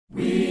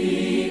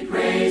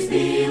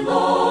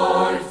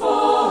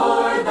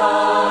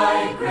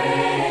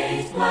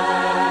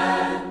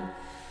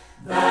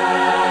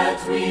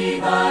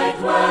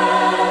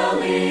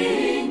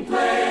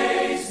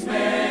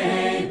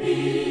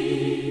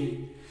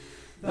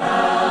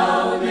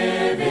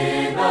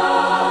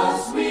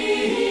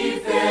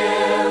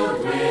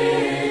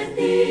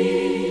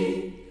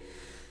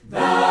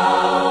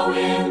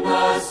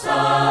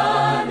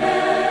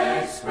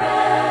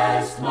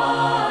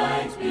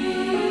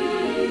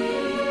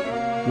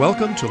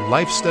Welcome to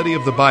Life Study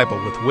of the Bible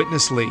with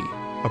Witness Lee,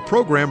 a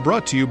program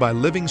brought to you by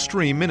Living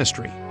Stream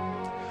Ministry.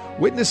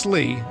 Witness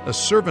Lee, a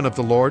servant of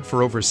the Lord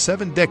for over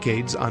 7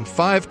 decades on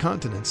 5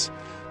 continents,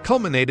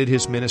 culminated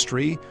his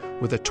ministry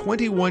with a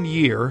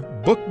 21-year,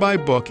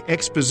 book-by-book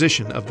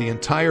exposition of the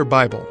entire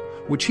Bible,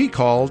 which he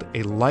called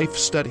a life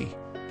study.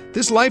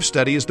 This life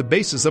study is the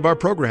basis of our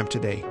program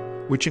today,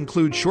 which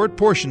includes short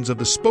portions of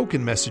the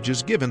spoken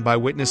messages given by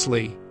Witness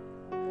Lee.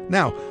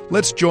 Now,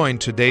 let's join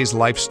today's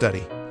life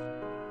study.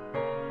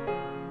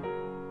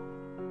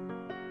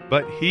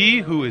 But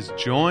he who is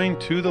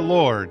joined to the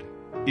Lord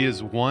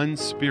is one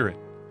spirit.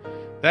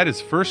 That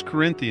is 1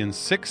 Corinthians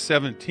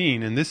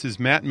 6:17, and this is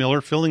Matt Miller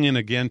filling in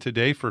again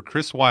today for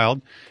Chris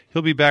Wild.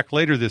 He'll be back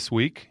later this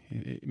week,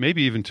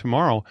 maybe even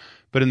tomorrow.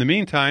 But in the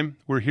meantime,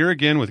 we're here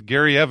again with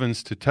Gary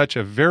Evans to touch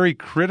a very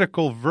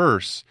critical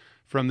verse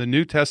from the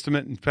New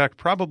Testament. In fact,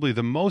 probably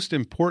the most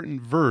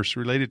important verse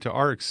related to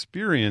our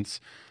experience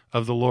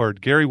of the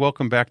Lord. Gary,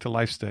 welcome back to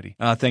Life Study.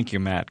 Thank you,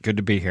 Matt. Good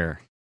to be here.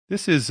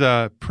 This is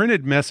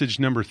printed message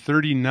number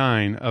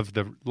 39 of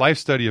the Life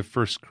Study of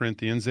 1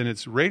 Corinthians, and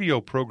it's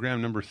radio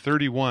program number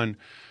 31.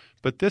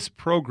 But this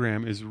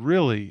program is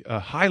really a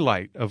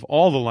highlight of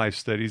all the life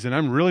studies, and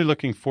I'm really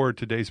looking forward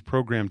to today's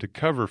program to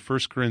cover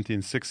 1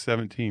 Corinthians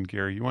 6:17.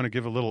 Gary, you want to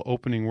give a little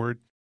opening word?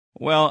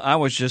 Well, I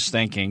was just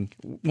thinking,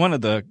 one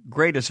of the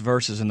greatest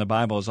verses in the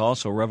Bible is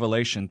also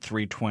Revelation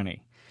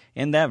 3:20.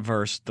 In that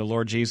verse, the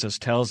Lord Jesus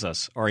tells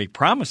us, or He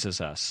promises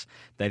us,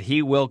 that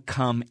He will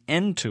come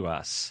into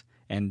us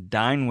and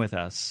dine with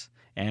us,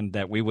 and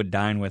that we would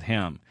dine with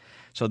Him.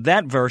 So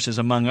that verse is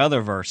among other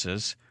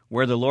verses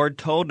where the Lord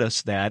told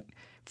us that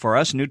for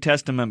us New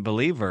Testament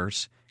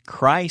believers,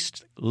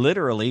 Christ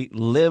literally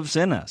lives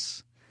in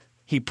us.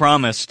 He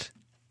promised,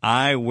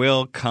 I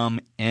will come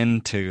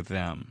into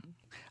them.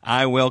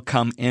 I will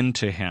come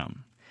into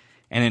Him.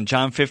 And in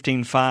John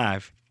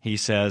 15:5, He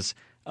says,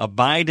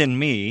 abide in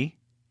me,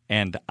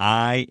 and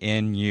I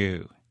in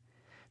you.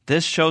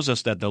 This shows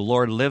us that the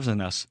Lord lives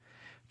in us.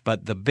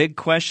 But the big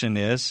question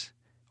is,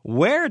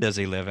 where does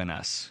He live in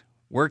us?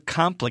 We're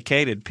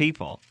complicated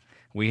people.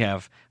 We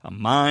have a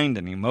mind,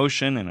 an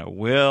emotion, and a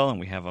will, and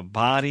we have a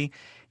body,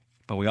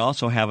 but we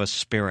also have a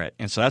spirit.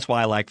 And so that's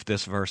why I like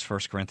this verse,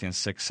 1 Corinthians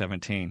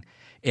 6:17.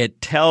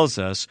 It tells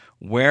us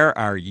where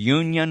our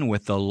union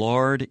with the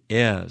Lord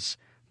is.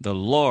 The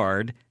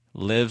Lord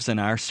lives in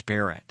our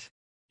spirit.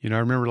 You know,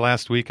 I remember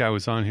last week I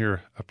was on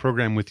here, a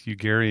program with you,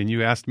 Gary, and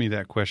you asked me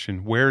that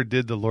question, where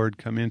did the Lord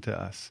come into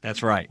us?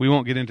 That's right. We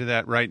won't get into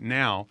that right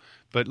now,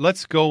 but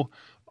let's go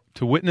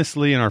to Witness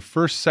Lee in our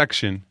first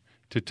section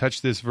to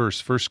touch this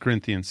verse, 1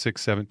 Corinthians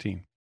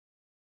 6:17.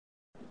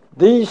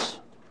 These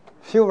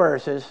few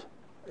verses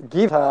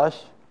give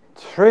us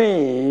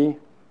 3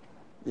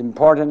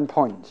 important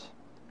points.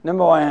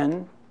 Number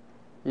 1,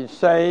 it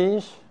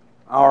says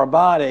our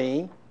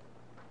body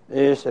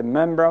is a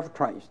member of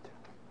Christ.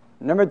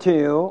 Number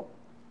 2,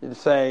 it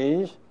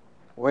says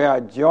we are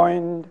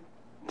joined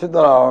to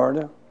the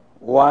Lord,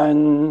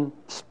 one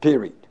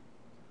spirit.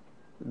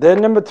 Then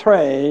number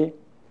 3,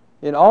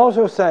 it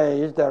also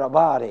says that our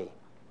body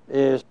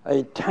is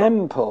a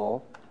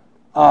temple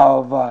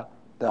of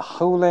the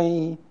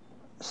Holy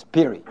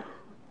Spirit.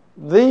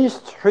 These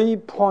 3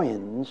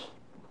 points,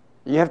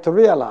 you have to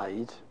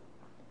realize,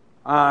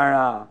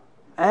 are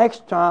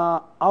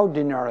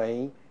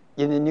extraordinary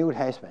in the New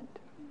Testament.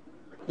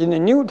 In the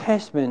New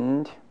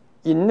Testament,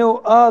 in no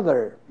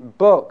other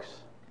books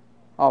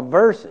or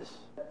verses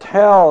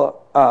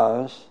tell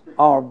us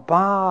our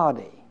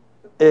body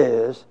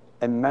is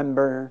a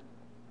member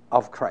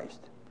of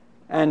Christ.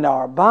 And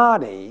our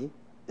body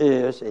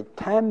is a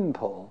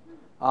temple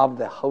of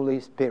the Holy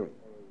Spirit.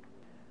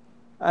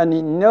 And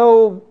in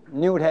no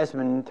New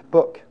Testament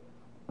book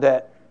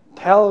that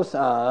tells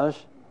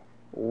us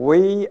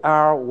we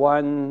are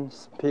one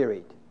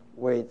spirit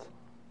with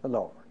the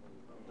Lord.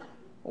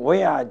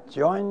 We are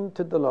joined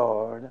to the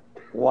Lord,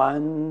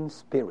 one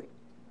spirit.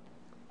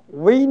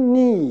 We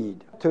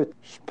need to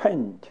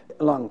spend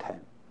a long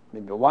time,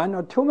 maybe 1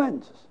 or 2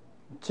 months,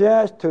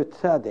 just to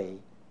study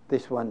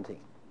this one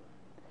thing,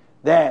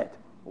 that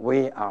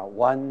we are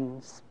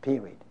one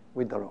spirit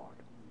with the Lord.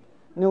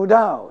 No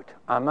doubt,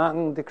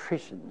 among the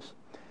Christians,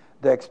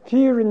 the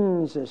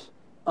experiences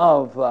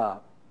of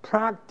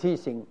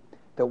practicing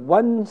the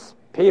one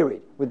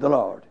spirit with the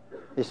Lord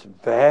is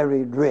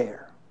very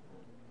rare.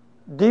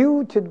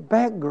 Due to the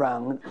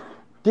background,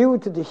 due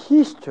to the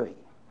history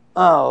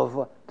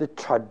of the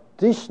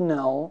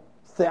traditional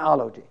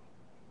theology,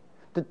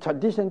 the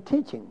traditional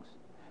teachings,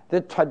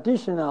 the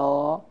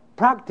traditional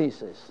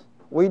practices,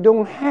 we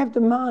don't have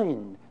the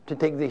mind to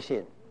take this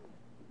in.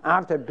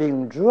 After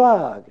being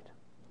drugged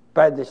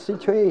by the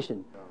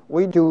situation,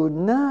 we do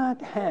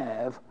not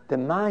have the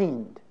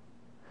mind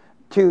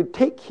to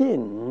take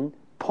in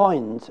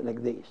points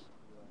like this,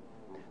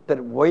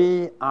 that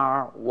we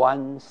are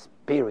one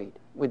spirit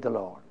with the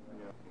Lord.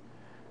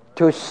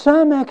 To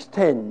some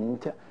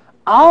extent,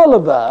 all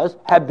of us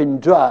have been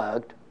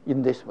drugged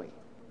in this way.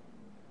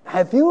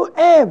 Have you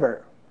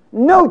ever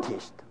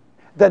noticed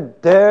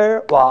that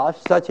there was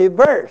such a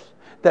verse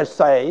that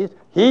says,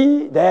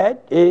 he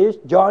that is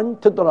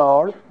joined to the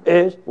Lord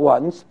is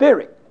one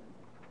spirit.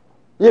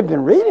 You've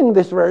been reading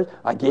this verse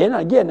again,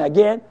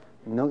 again.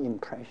 No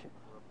impression.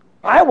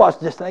 I was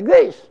just like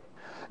this.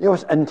 It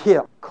was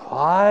until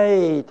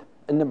quite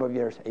a number of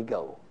years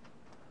ago.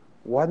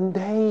 One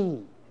day,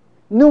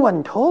 no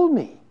one told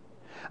me.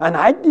 And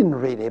I didn't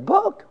read a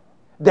book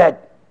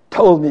that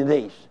told me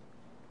this.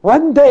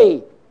 One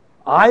day,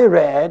 I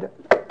read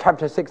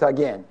chapter 6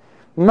 again.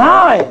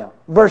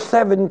 Verse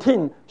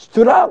 17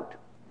 stood out.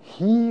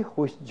 He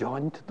who is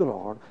joined to the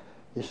Lord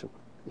is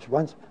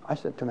once. I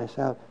said to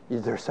myself,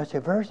 is there such a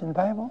verse in the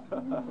Bible?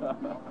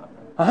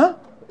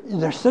 Is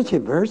there such a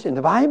verse in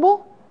the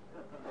Bible?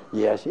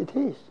 Yes, it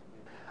is.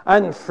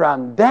 And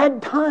from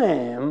that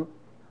time,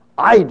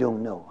 I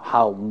don't know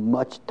how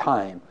much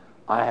time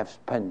I have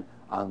spent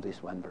on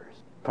this one verse.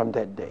 From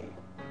that day,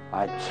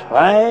 I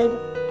tried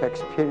to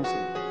experience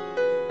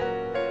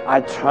it.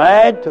 I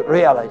tried to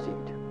realize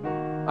it.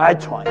 I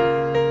tried.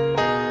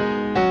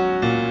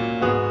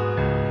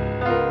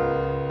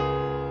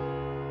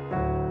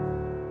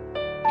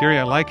 Gary,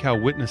 I like how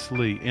Witness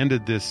Lee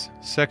ended this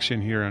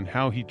section here on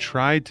how he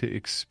tried to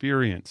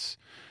experience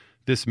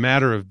this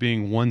matter of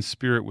being one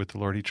spirit with the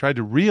Lord. He tried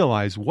to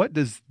realize, what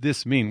does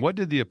this mean? What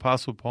did the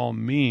Apostle Paul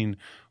mean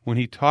when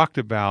he talked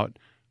about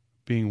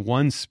being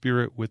one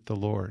spirit with the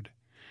Lord?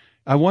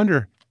 I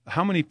wonder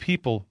how many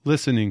people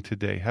listening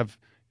today have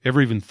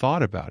ever even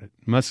thought about it,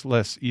 much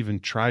less even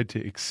tried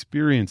to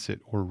experience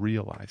it or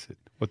realize it,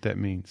 what that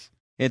means.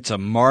 It's a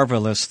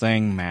marvelous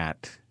thing,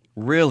 Matt,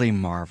 really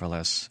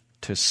marvelous,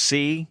 to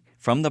see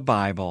from the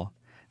Bible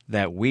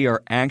that we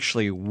are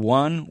actually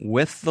one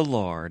with the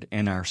Lord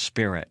in our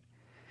spirit.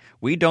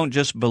 We don't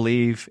just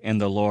believe in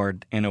the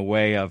Lord in a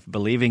way of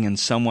believing in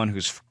someone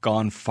who's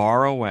gone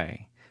far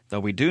away, though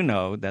we do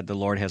know that the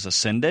Lord has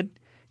ascended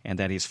and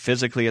that He's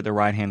physically at the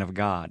right hand of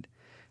God.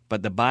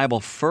 But the Bible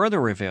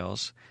further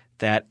reveals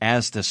that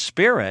as the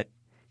Spirit,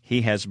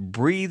 He has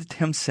breathed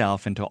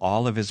Himself into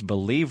all of His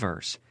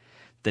believers.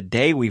 The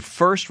day we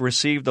first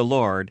received the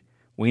Lord,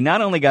 we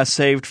not only got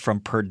saved from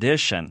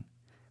perdition,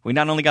 we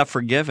not only got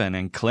forgiven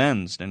and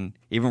cleansed and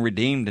even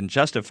redeemed and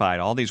justified,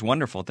 all these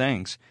wonderful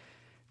things,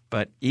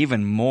 but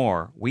even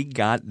more, we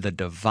got the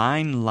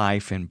divine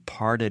life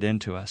imparted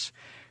into us.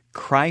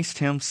 Christ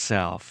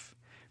Himself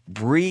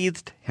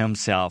breathed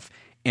Himself,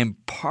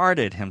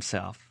 imparted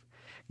Himself.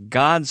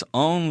 God's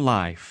own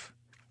life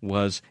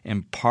was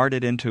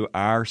imparted into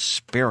our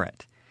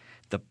spirit.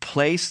 The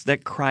place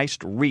that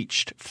Christ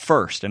reached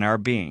first in our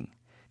being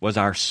was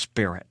our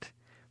spirit.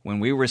 When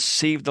we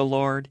received the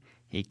Lord,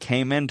 He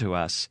came into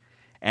us,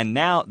 and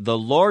now the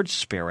Lord's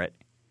Spirit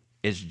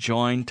is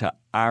joined to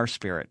our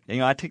spirit.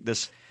 I take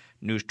this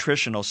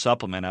nutritional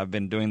supplement. I've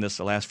been doing this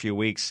the last few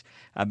weeks.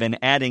 I've been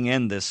adding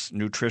in this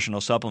nutritional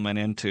supplement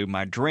into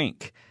my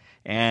drink,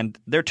 and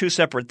they're two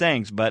separate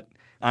things, but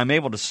I'm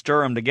able to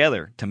stir them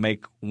together to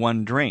make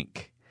one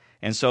drink.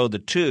 And so the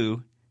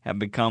two have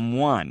become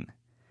one.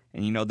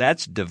 And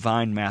that's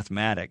divine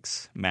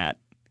mathematics, Matt.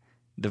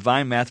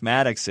 Divine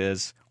mathematics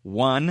is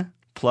 1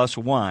 plus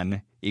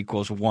 1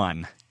 equals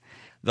 1.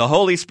 The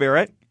Holy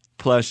Spirit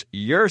plus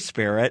your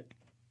spirit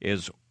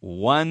is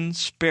one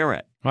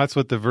spirit. Well, that's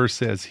what the verse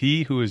says.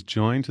 He who is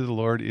joined to the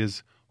Lord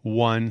is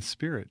one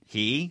spirit.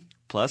 He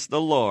plus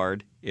the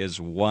Lord is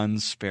one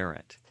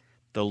spirit.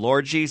 The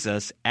Lord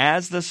Jesus,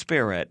 as the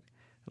Spirit,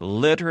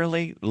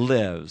 literally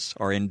lives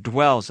or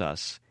indwells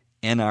us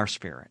in our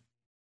spirit.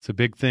 It's a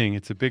big thing.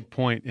 It's a big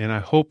point, and I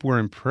hope we're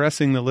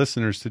impressing the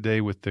listeners today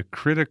with the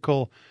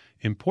critical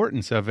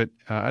importance of it.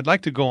 I'd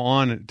like to go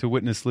on to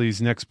Witness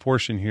Lee's next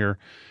portion here,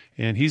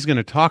 and he's going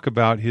to talk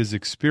about his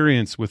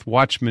experience with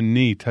Watchman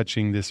Nee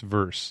touching this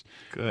verse.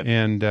 Good.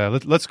 And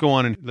let's go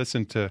on and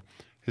listen to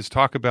his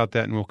talk about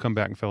that, and we'll come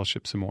back and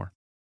fellowship some more.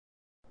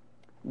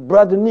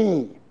 Brother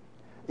Nee,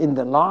 in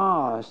the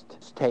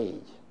last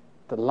stage,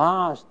 the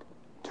last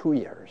 2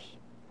 years,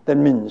 that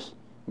means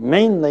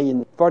mainly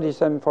in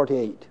 47,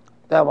 48,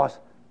 that was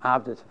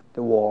after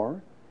the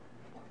war.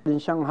 In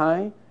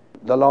Shanghai,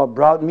 the Lord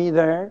brought me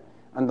there,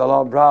 and the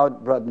Lord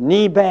brought Brother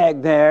Nee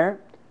back there.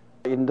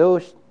 In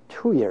those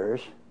 2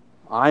 years,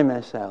 I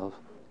myself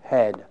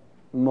had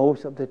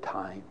most of the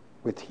time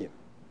with him.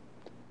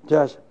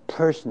 Just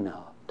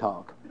personal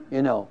talk.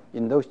 In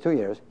those 2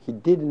 years, he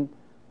didn't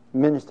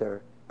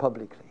minister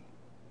publicly.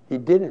 He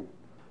didn't.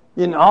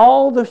 In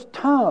all those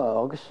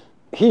talks,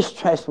 he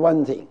stressed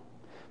one thing.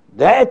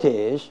 That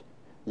is,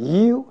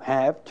 you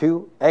have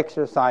to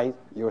exercise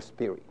your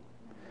spirit.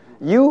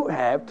 You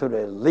have to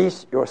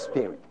release your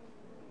spirit.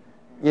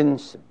 In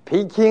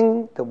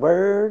speaking the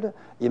word,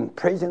 in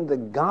preaching the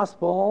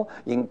gospel,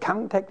 in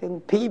contacting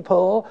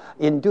people,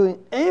 in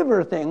doing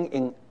everything,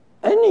 in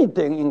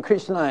anything in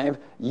Christian life,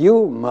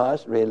 you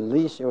must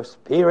release your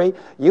spirit.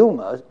 You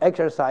must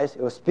exercise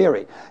your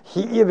spirit.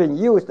 He even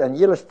used an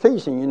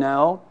illustration,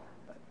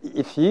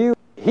 if you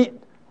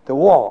hit the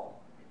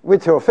wall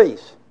with your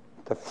face,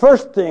 the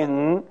first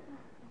thing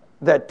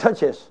that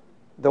touches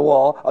the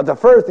wall, or the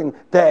first thing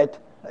that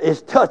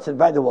is touched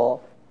by the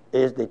wall,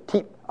 is the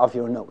tip of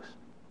your nose.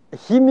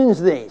 He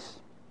means this.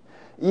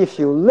 if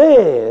you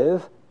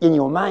live in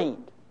your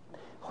mind.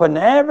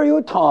 Whenever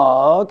you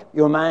talk,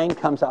 your mind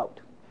comes out.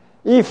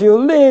 If you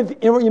live in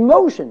your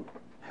emotion,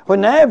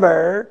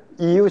 whenever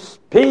you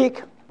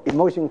speak,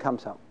 emotion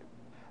comes out.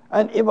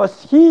 And it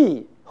was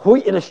he who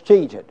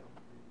illustrated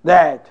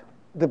that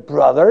the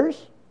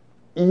brothers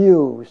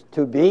used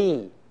to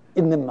be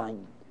in the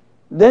mind.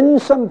 Then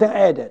something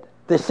added.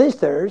 The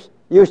sisters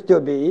used to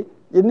be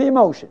in the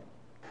emotion.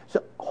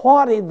 So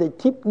what is the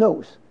tip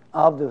nose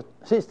of the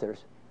sisters?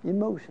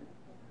 Emotion.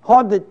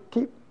 What the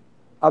tip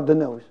of the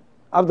nose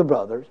of the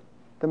brothers?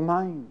 The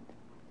mind.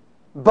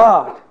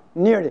 But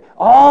nearly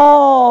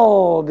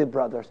all the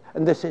brothers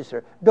and the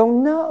sisters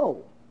don't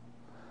know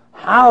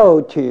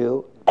how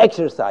to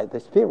exercise the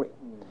Spirit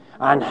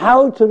and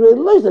how to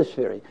release the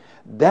Spirit.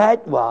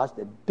 That was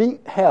the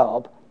big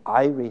help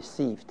I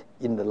received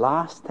in the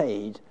last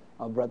stage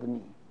of Brother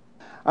Nee.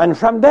 And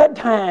from that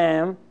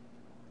time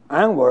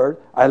onward,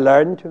 I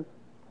learned to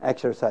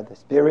exercise the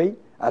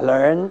Spirit. I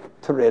learned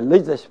to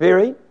release the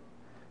Spirit.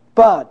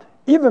 But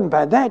even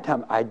by that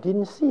time, I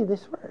didn't see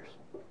this verse.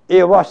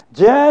 It was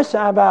just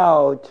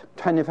about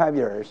 25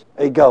 years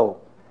ago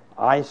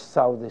I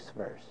saw this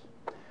verse.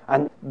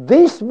 And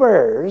this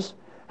verse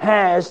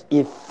has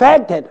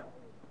affected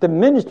the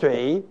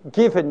ministry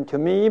given to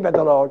me by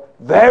the Lord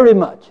very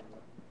much.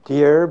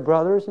 Dear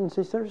brothers and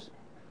sisters,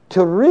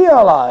 to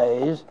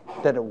realize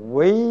that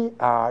we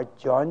are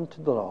joined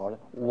to the Lord,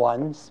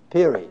 one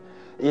Spirit,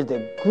 is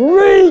the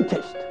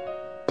greatest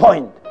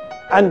point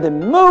and the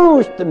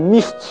most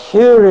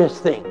mysterious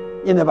thing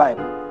in the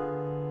Bible.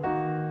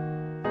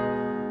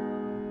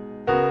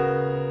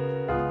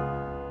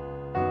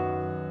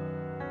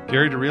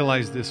 Gary, to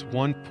realize this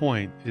one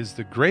point is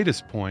the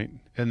greatest point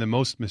and the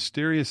most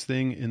mysterious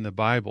thing in the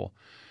Bible.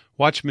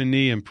 Watchman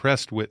Nee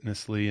impressed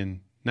Witness Lee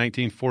in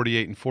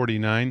 1948 and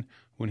 49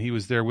 when he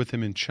was there with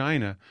him in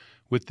China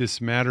with this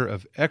matter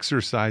of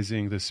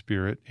exercising the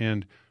Spirit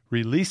and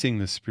releasing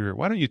the Spirit.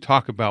 Why don't you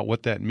talk about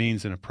what that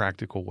means in a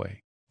practical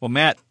way? Well,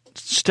 Matt,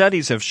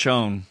 studies have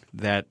shown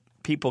that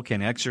people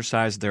can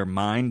exercise their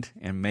mind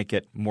and make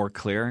it more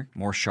clear,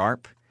 more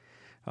sharp.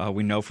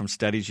 We know from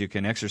studies you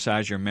can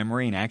exercise your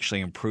memory and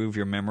actually improve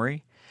your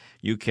memory.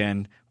 You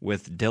can,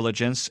 with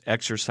diligence,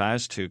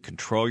 exercise to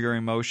control your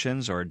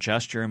emotions or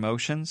adjust your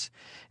emotions.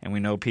 And we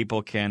know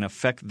people can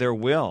affect their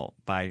will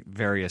by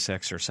various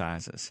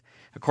exercises.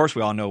 Of course,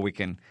 we all know we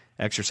can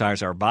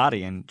exercise our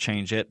body and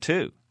change it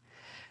too.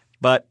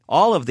 But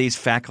all of these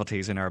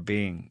faculties in our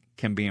being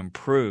can be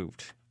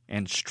improved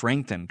and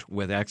strengthened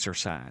with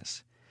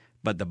exercise.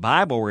 But the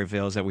Bible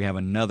reveals that we have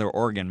another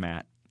organ,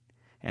 Matt,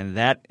 and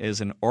that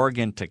is an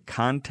organ to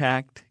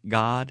contact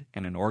God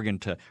and an organ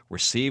to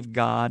receive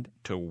God,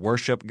 to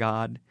worship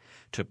God,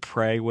 to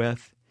pray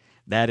with.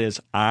 That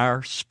is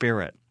our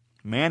spirit.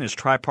 Man is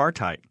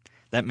tripartite.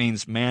 That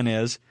means man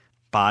is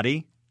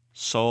body,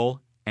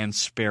 soul, and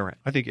spirit.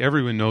 I think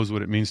everyone knows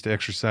what it means to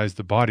exercise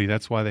the body.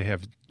 That's why they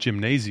have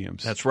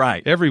gymnasiums. That's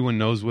right. Everyone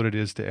knows what it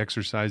is to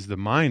exercise the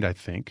mind, I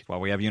think. That's why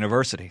we have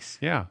universities.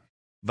 Yeah.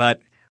 But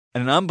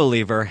an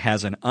unbeliever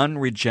has an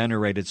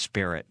unregenerated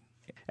spirit.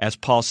 As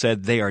Paul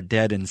said, they are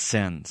dead in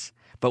sins.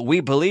 But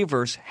we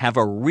believers have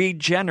a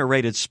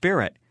regenerated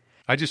spirit.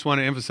 I just want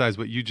to emphasize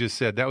what you just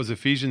said. That was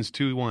Ephesians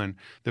 2:1.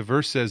 The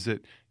verse says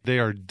that they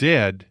are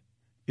dead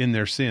in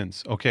their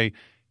sins. Okay,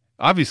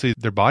 obviously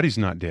their body's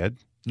not dead.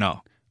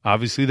 No.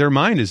 Obviously their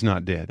mind is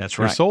not dead. That's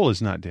right. Their soul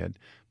is not dead.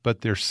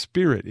 But their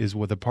spirit is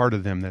with a part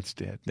of them that's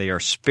dead. They are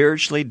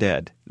spiritually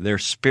dead. Their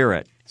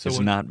spirit has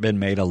not been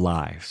made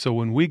alive. So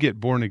when we get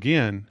born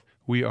again,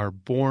 we are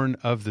born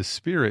of the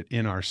Spirit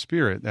in our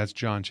spirit. That's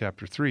John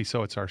chapter 3.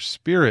 So it's our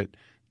spirit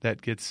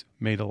that gets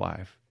made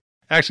alive.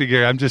 Actually,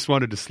 Gary, I just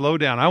wanted to slow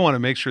down. I want to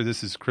make sure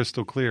this is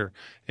crystal clear.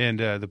 And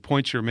the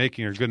points you're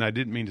making are good, and I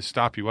didn't mean to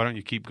stop you. Why don't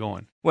you keep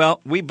going?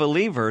 Well, we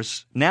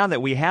believers, now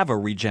that we have a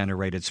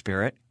regenerated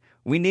spirit,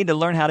 we need to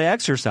learn how to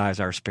exercise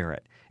our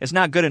spirit. It's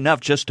not good enough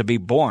just to be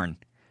born.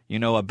 You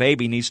know, a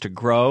baby needs to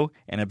grow,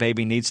 and a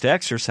baby needs to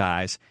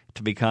exercise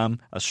to become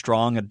a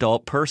strong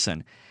adult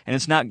person. And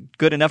it's not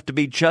good enough to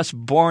be just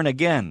born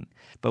again.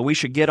 But we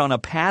should get on a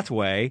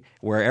pathway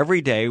where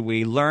every day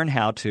we learn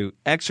how to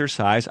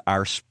exercise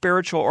our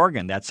spiritual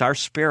organ. That's our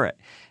spirit.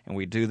 And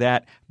we do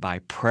that by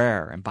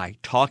prayer and by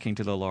talking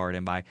to the Lord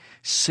and by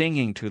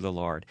singing to the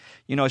Lord.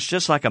 You know, it's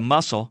just like a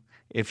muscle.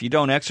 If you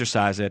don't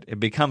exercise it, it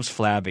becomes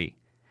flabby.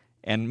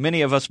 And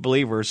many of us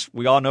believers,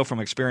 we all know from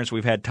experience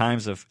we've had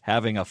times of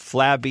having a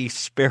flabby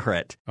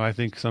spirit. I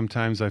think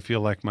sometimes I feel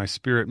like my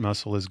spirit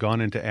muscle has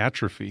gone into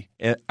atrophy.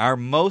 Our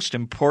most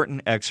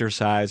important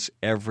exercise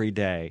every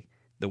day,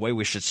 the way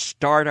we should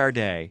start our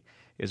day,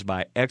 is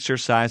by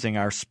exercising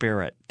our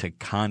spirit to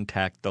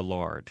contact the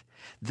Lord.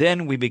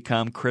 Then we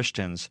become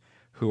Christians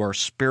who are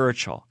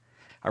spiritual.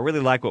 I really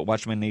like what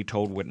Watchman Nee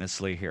told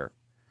Witness Lee here,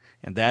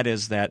 and that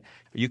is that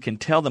you can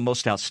tell the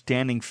most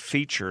outstanding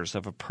features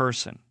of a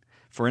person.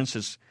 For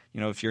instance, you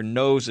know, if your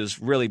nose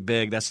is really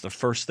big, that's the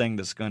first thing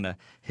that's going to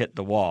hit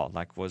the wall,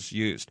 like was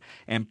used.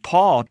 And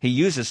Paul, he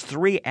uses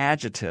 3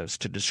 adjectives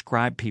to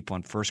describe people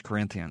in 1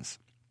 Corinthians.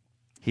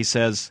 He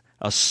says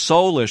A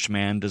soulish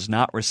man does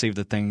not receive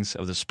the things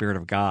of the Spirit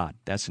of God.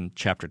 That's in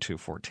chapter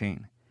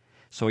 2:14.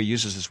 So he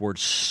uses this word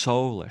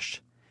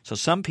soulish. So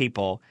some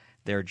people,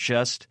 they're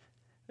just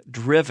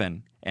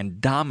driven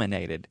and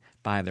dominated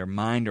by their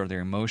mind or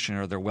their emotion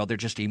or their will. They're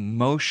just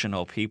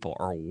emotional people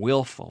or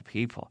willful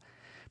people.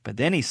 But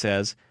then he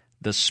says,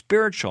 the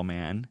spiritual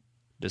man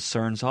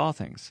discerns all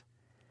things.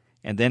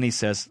 And then he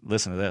says,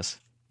 listen to this,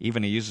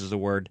 even he uses the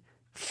word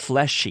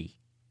fleshy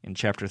in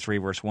chapter 3,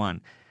 verse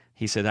 1.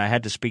 He said, I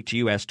had to speak to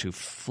you as to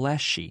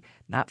fleshy,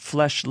 not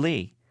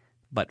fleshly,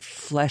 but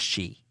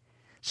fleshy.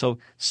 So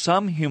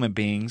some human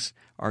beings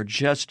are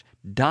just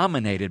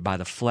dominated by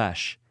the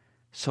flesh,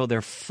 so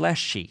they're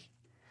fleshy.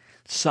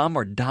 Some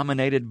are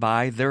dominated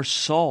by their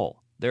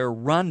soul. They're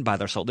run by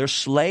their soul. They're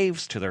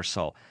slaves to their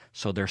soul,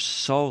 so they're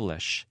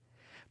soulish.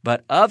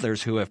 But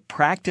others who have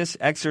practiced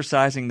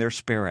exercising their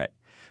spirit,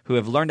 who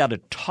have learned how to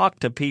talk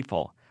to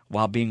people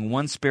while being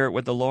one spirit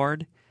with the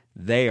Lord,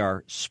 they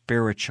are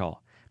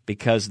spiritual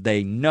because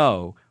they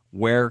know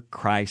where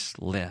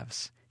Christ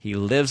lives. He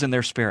lives in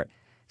their spirit.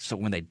 So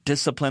when they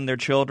discipline their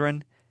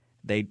children,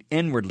 they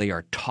inwardly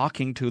are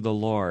talking to the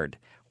Lord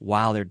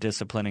while they're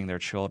disciplining their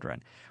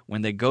children.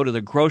 When they go to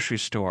the grocery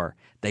store,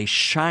 they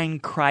shine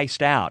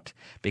Christ out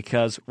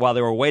because while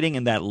they were waiting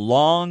in that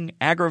long,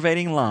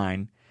 aggravating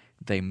line,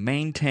 they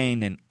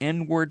maintained an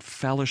inward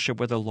fellowship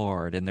with the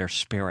Lord in their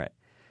spirit.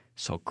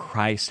 So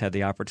Christ had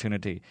the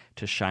opportunity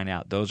to shine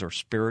out. Those are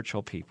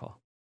spiritual people.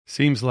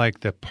 Seems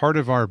like the part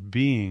of our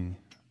being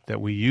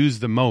that we use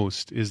the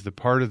most is the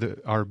part of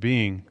our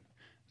being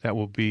that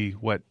will be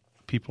what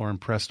people are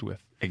impressed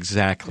with.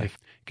 Exactly.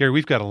 Gary,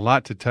 we've got a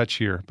lot to touch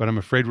here, but I'm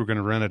afraid we're going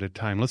to run out of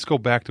time. Let's go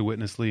back to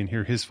Witness Lee and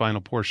hear his final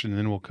portion, and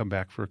then we'll come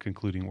back for a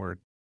concluding word.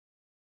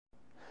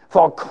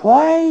 For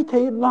quite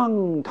a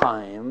long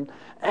time,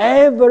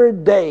 every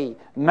day,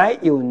 my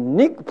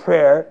unique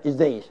prayer is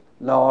this: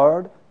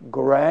 Lord,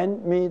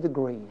 grant me the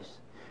grace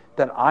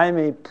that I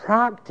may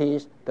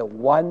practice the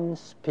one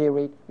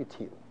spirit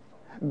with you.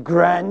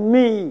 Grant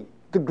me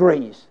the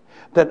grace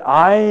that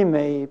I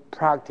may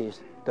practice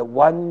the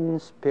one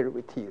spirit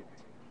with you.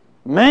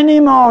 Many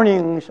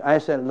mornings I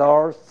said,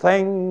 Lord,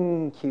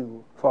 thank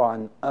you for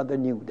another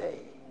new day,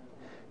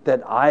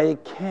 that I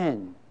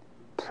can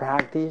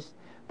practice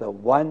the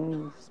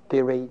one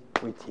spirit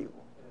with you.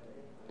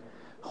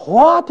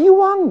 What a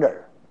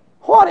wonder!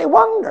 What a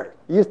wonder!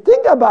 You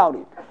think about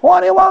it.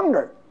 What a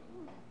wonder!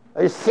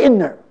 A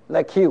sinner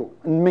like you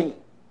and me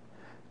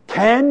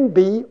can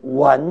be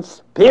one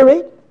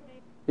spirit.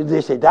 Is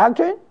this a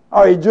doctrine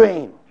or a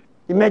dream?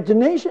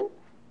 Imagination?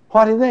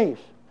 What is this?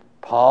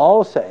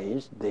 Paul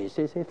says this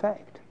is a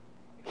fact.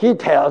 He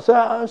tells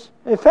us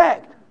a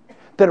fact,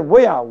 that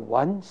we are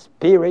one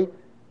spirit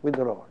with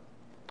the Lord.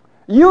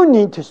 You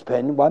need to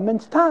spend 1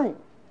 month's time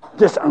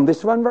just on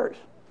this one verse.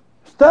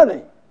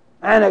 Study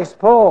and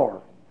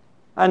explore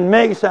and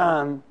make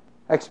some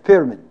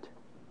experiment.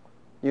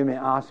 You may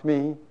ask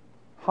me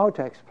how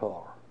to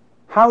explore,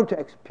 how to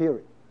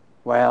experience.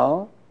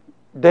 Well,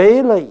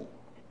 daily,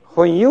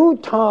 when you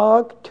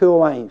talk to a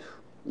wife,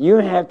 you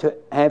have to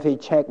have a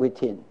check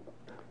within.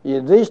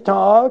 Is this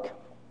talk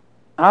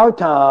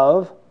out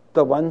of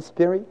the one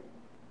spirit?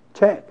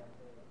 Check.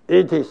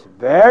 It is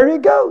very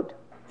good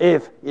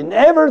if in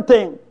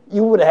everything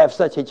you would have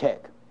such a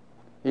check.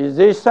 Is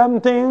this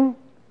something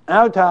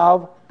out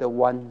of the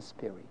one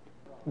spirit?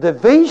 The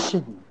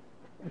vision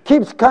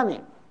keeps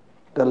coming.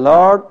 The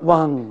Lord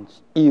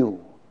wants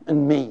you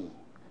and me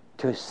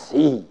to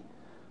see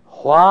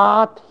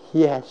what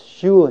He has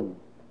shown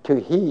to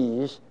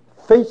His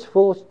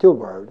faithful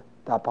steward,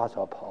 the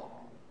Apostle Paul.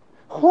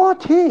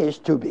 What is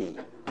to be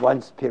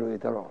one spirit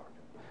with the Lord?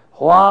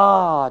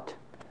 What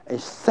a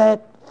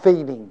sad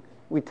feeling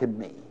within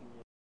me.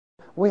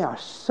 We are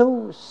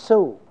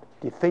so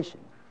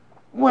deficient.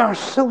 We are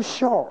so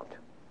short.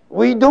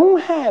 We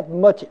don't have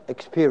much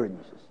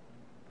experiences.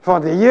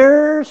 For the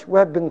years we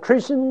have been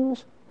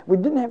Christians, we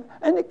didn't have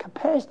any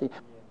capacity.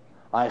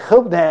 I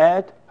hope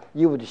that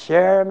you would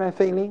share my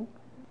feeling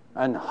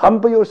and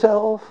humble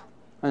yourself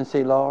and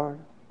say, Lord,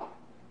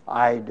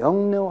 I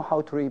don't know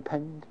how to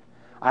repent.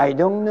 I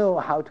don't know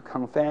how to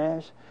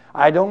confess.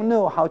 I don't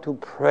know how to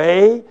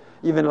pray.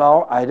 Even,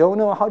 Lord, I don't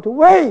know how to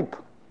weep.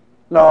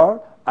 Lord,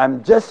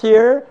 I'm just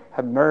here.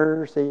 Have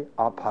mercy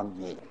upon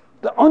me.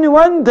 The only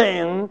one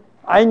thing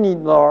I need,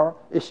 Lord,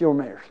 is your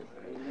mercy.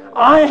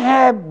 I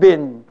have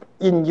been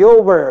in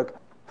your work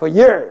for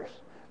years,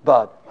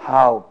 but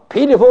how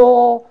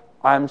pitiful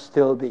I'm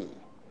still be.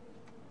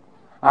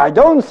 I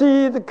don't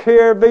see the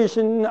clear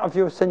vision of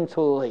your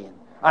central lane.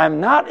 I'm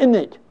not in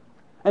it,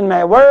 and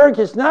my work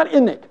is not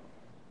in it.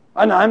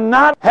 And I'm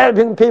not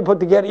helping people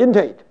to get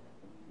into it.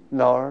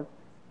 Lord,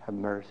 have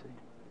mercy.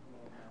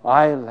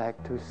 I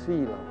like to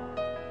see, Lord.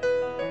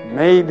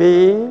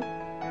 Maybe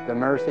the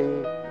mercy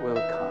will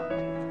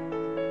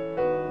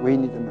come. We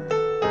need the mercy.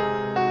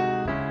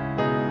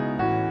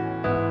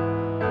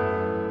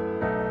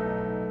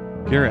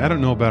 Gary, I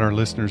don't know about our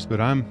listeners,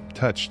 but I'm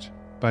touched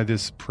by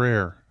this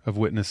prayer of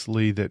Witness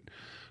Lee that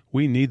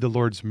We need the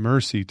Lord's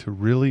mercy to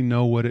really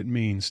know what it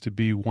means to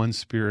be one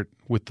spirit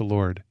with the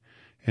Lord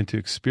and to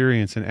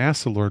experience and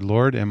ask the Lord,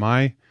 Lord, am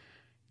I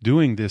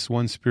doing this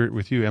one spirit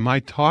with you? Am I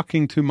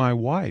talking to my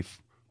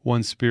wife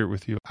one spirit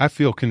with you? I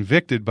feel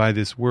convicted by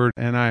this word,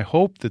 and I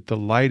hope that the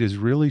light is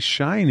really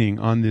shining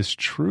on this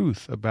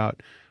truth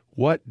about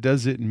what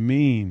does it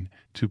mean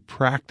to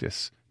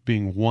practice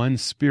being one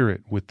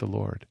spirit with the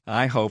Lord.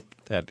 I hope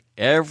that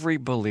every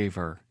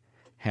believer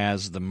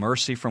has the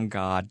mercy from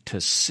God to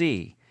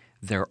see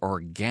their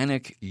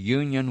organic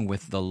union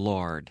with the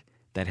Lord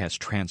that has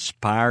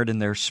transpired in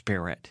their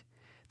spirit,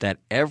 that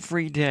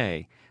every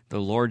day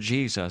the Lord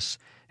Jesus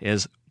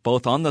is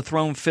both on the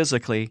throne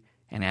physically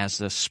and as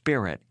the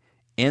Spirit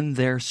in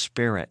their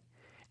spirit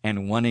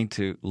and wanting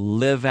to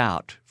live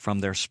out from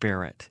their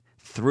spirit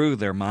through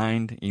their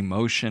mind,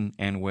 emotion,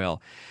 and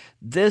will.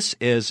 This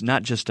is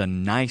not just a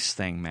nice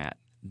thing, Matt.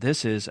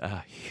 This is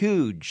a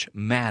huge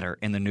matter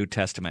in the New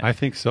Testament. I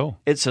think so.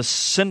 It's a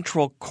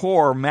central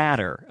core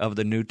matter of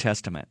the New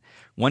Testament.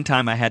 One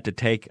time I had to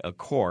take a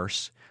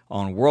course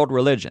on world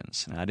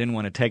religions. I didn't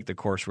want to take the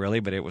course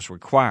really, but it was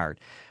required.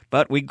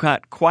 But we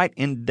got quite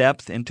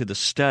in-depth into the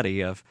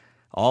study of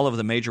all of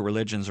the major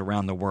religions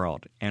around the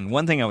world. And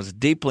one thing I was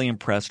deeply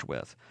impressed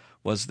with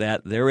was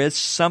that there is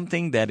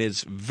something that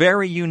is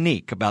very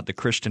unique about the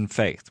Christian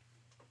faith.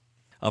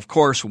 Of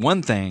course,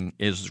 one thing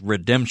is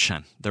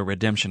redemption, the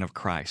redemption of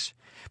Christ.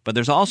 But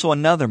there's also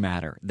another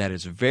matter that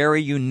is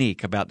very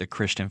unique about the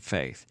Christian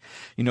faith.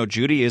 You know,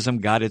 Judaism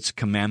got its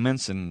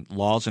commandments and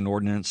laws and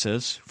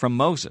ordinances from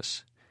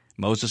Moses.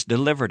 Moses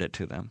delivered it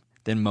to them.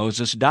 Then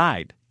Moses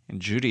died,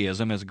 and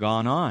Judaism has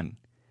gone on.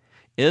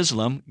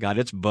 Islam got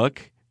its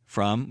book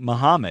from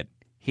Muhammad.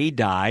 He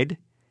died,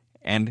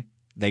 and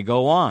they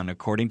go on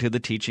according to the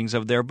teachings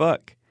of their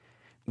book.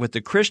 With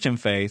the Christian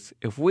faith,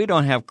 if we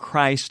don't have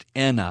Christ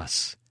in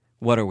us,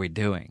 what are we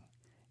doing?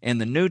 In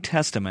the New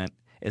Testament,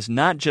 it's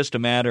not just a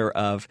matter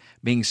of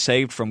being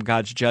saved from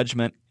God's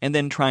judgment and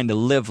then trying to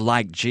live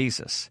like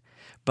Jesus,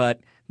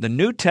 but the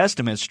New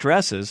Testament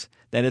stresses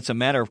that it's a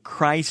matter of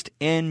Christ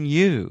in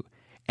you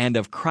and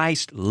of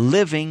Christ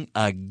living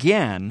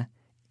again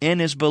in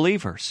his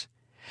believers.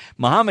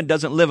 Muhammad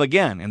doesn't live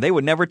again, and they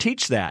would never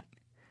teach that.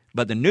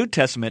 But the New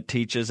Testament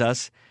teaches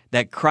us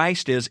that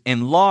Christ is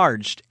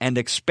enlarged and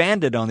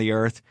expanded on the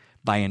earth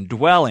by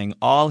indwelling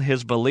all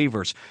his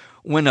believers.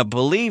 When a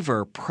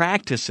believer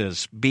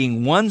practices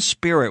being one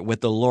spirit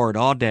with the Lord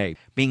all day,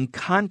 being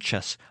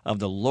conscious of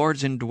the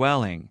Lord's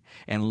indwelling,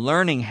 and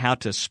learning how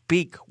to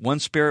speak one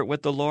spirit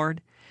with the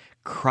Lord,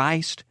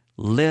 Christ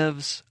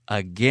lives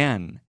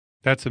again.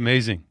 That's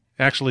amazing.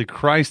 Actually,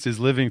 Christ is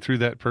living through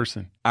that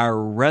person.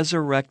 Our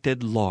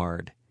resurrected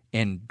Lord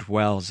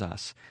indwells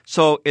us.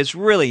 So it's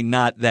really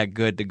not that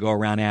good to go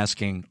around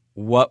asking,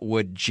 what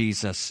would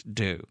Jesus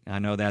do? I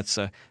know that's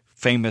a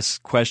famous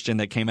question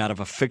that came out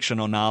of a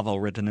fictional novel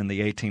written in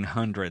the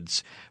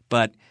 1800s.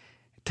 But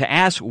to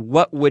ask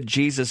what would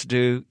Jesus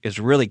do is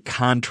really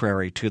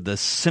contrary to the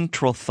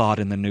central thought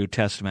in the New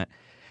Testament.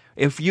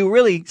 If you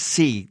really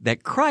see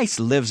that Christ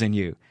lives in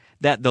you,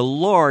 that the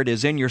Lord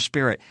is in your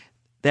spirit,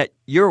 that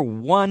you're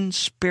one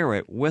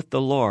spirit with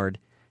the Lord,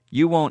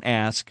 you won't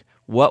ask,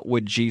 what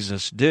would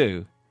Jesus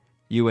do?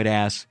 You would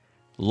ask,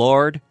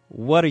 Lord,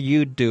 what are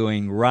you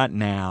doing right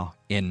now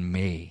in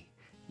me?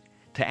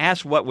 To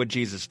ask what would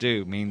Jesus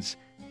do means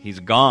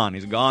he's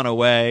gone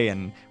away,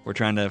 and we're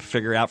trying to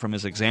figure out from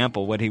his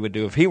example what he would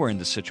do if he were in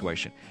this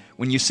situation.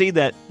 When you see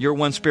that you're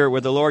one spirit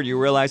with the Lord, you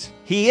realize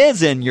he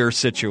is in your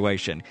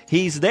situation.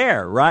 He's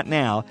there right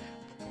now,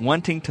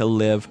 wanting to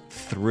live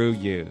through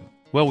you.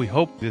 Well, we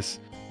hope this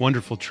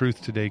wonderful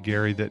truth today,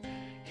 Gary, that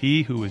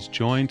he who is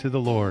joined to the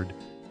Lord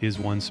is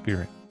one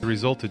spirit. It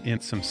resulted in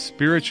some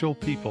spiritual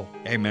people.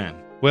 Amen.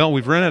 Well,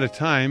 we've run out of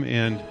time,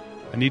 and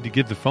I need to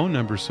give the phone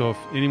number, so if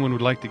anyone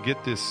would like to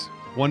get this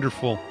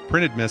wonderful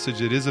printed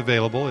message, it is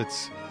available.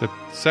 It's the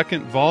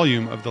second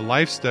volume of the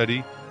life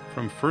study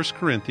from 1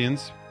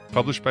 Corinthians,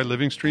 published by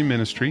Living Stream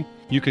Ministry.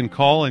 You can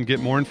call and get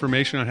more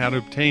information on how to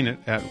obtain it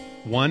at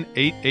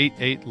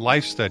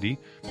 1-888-LIFE-STUDY.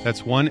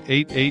 That's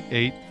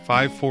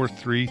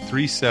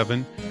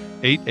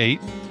 1-888-543-3788.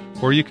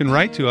 Or you can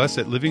write to us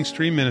at Living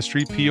Stream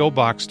Ministry, P.O.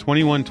 Box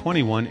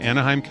 2121,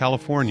 Anaheim,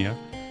 California,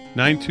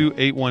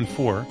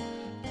 92814.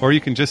 Or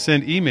you can just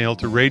send email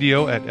to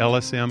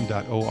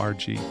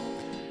radio@lsm.org.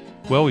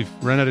 Well,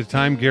 we've run out of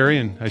time, Gary,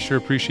 and I sure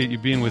appreciate you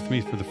being with me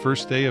for the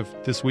first day of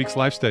this week's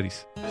Life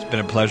Studies. It's been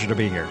a pleasure to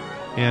be here.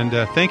 And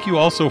thank you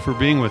also for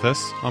being with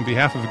us. On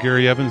behalf of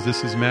Gary Evans,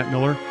 this is Matt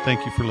Miller.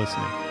 Thank you for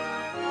listening.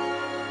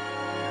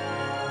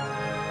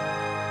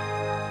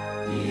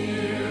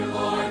 Dear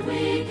Lord,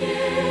 we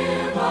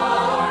give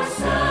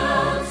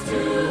ourselves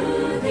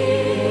to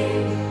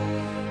Thee.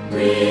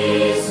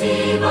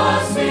 Receive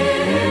us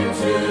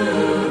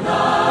into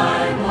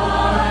Thy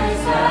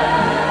wise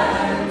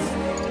hands,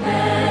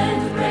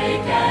 and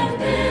break and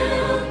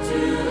build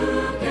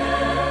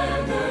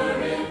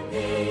together in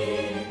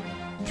Thee.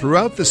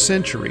 Throughout the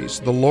centuries,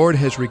 the Lord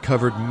has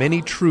recovered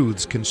many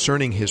truths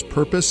concerning His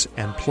purpose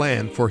and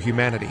plan for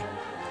humanity.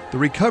 The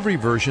recovery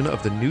version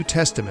of the New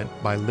Testament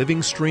by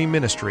Living Stream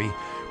Ministry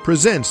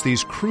presents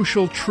these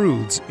crucial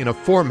truths in a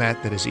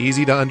format that is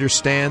easy to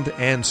understand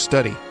and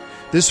study.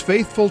 This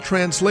faithful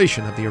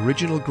translation of the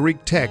original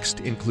Greek text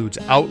includes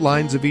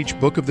outlines of each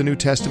book of the New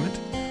Testament,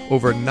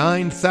 over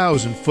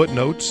 9,000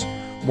 footnotes,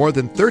 more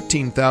than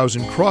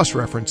 13,000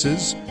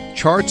 cross-references,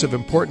 charts of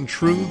important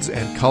truths,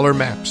 and color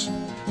maps.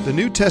 The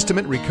New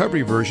Testament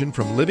recovery version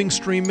from Living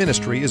Stream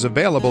Ministry is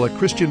available at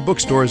Christian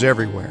bookstores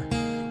everywhere.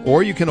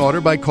 Or you can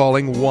order by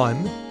calling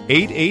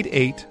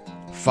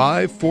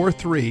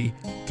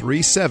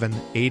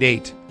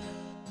 1-888-543-3788.